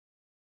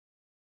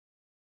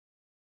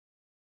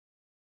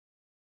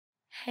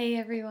Hey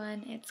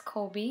everyone, it's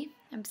Colby.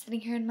 I'm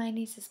sitting here in my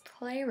niece's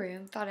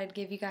playroom. Thought I'd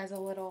give you guys a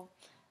little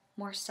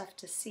more stuff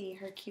to see,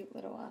 her cute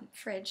little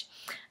fridge.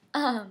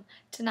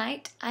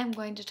 Tonight I'm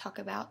going to talk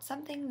about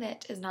something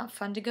that is not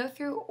fun to go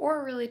through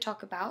or really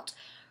talk about: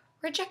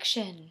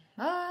 rejection.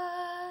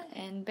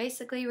 And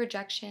basically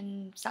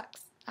rejection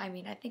sucks. I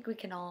mean, I think we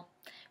can all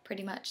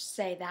pretty much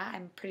say that.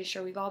 I'm pretty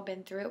sure we've all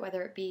been through it,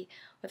 whether it be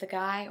with a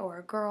guy or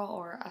a girl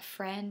or a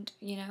friend,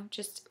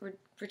 just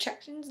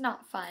rejection's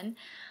not fun.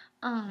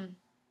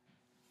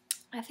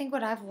 I think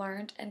what I've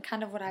learned and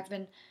kind of what I've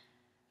been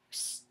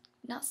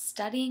not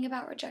studying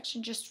about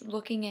rejection, just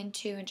looking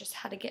into and just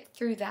how to get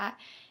through that,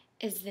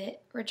 is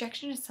that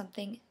rejection is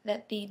something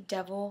that the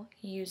devil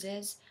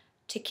uses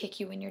to kick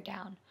you when you're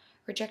down.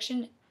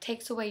 Rejection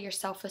takes away your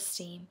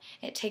self-esteem.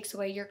 It takes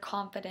away your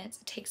confidence.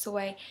 It takes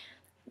away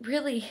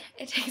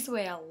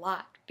a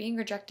lot. Being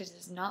rejected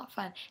is not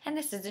fun. And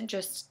this isn't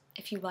just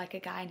if you like a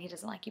guy and he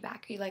doesn't like you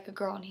back, or you like a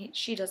girl and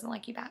she doesn't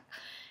like you back.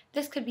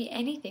 This could be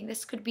anything.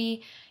 This could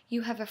be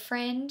you have a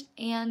friend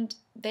and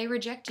they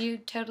reject you,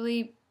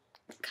 totally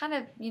kind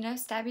of,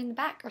 stab you in the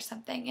back or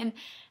something. And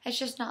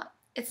it's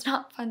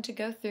not fun to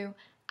go through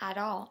at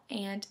all.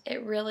 And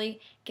it really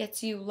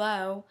gets you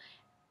low,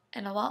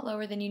 and a lot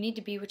lower than you need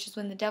to be, which is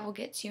when the devil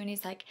gets you and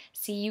he's like,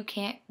 see, you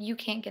can't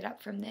get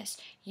up from this.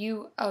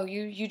 You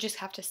just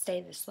have to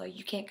stay this low.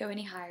 You can't go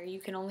any higher.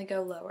 You can only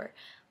go lower.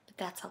 But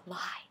that's a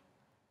lie.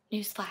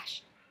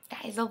 Newsflash.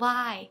 That is a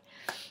lie.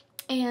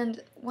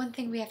 And one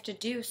thing we have to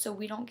do so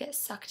we don't get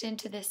sucked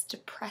into this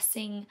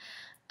depressing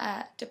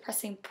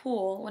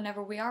pool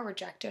whenever we are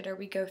rejected or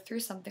we go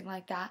through something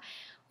like that,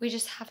 we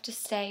just have to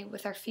stay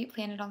with our feet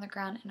planted on the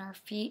ground and our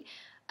feet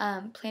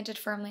planted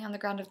firmly on the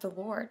ground of the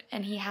Lord.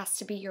 And He has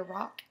to be your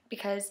rock.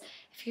 Because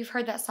if you've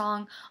heard that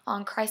song,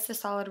 "On Christ the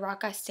solid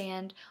rock I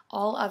stand,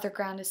 all other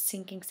ground is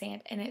sinking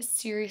sand." And it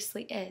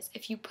seriously is.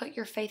 If you put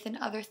your faith in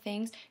other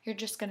things, you're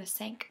just going to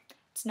sink.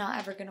 It's not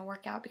ever going to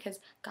work out, because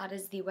God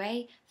is the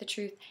way, the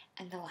truth,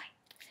 and the light.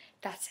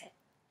 That's it.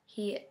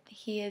 He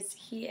is,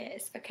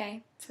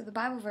 okay? So the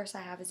Bible verse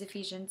I have is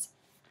Ephesians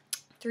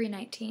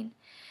 3:19.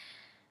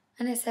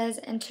 And it says,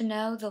 "And to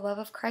know the love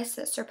of Christ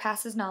that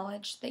surpasses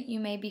knowledge, that you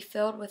may be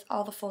filled with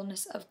all the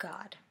fullness of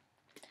God."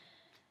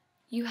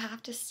 You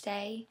have to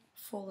stay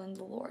full in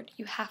the Lord.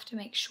 You have to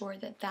make sure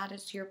that that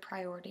is your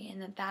priority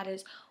and that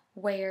is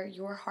where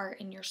your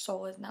heart and your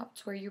soul is. And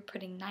that's where you're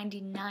putting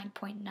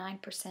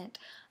 99.9%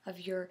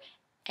 of your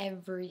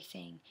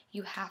everything.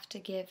 You have to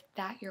give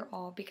that your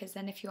all, because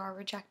then if you are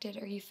rejected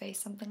or you face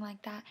something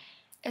like that,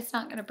 it's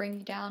not going to bring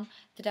you down.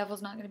 The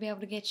devil's not going to be able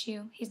to get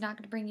you. He's not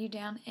going to bring you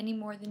down any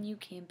more than you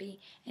can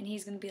be. And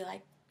he's going to be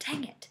like,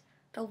 dang it,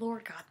 the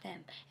Lord got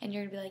them. And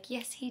you're going to be like,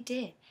 yes, He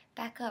did.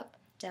 Back up,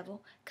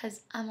 devil,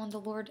 because I'm on the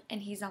Lord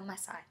and He's on my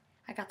side.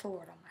 I got the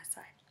Lord on my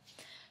side.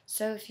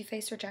 So if you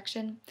face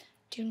rejection,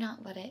 do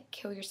not let it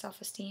kill your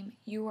self-esteem.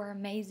 You are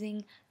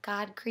amazing.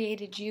 God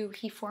created you.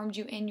 He formed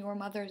you in your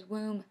mother's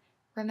womb.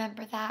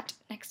 Remember that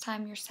next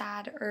time you're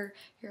sad or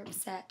you're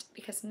upset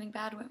because something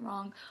bad went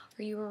wrong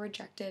or you were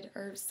rejected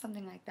or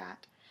something like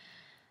that.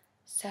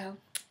 So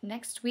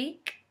next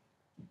week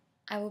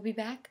I will be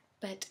back,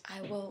 but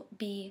I will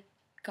be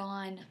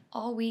gone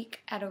all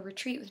week at a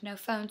retreat with no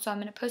phone. So I'm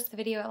going to post the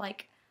video at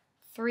like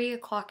 3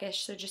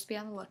 o'clock-ish, so just be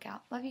on the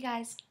lookout. Love you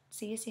guys.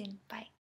 See you soon. Bye.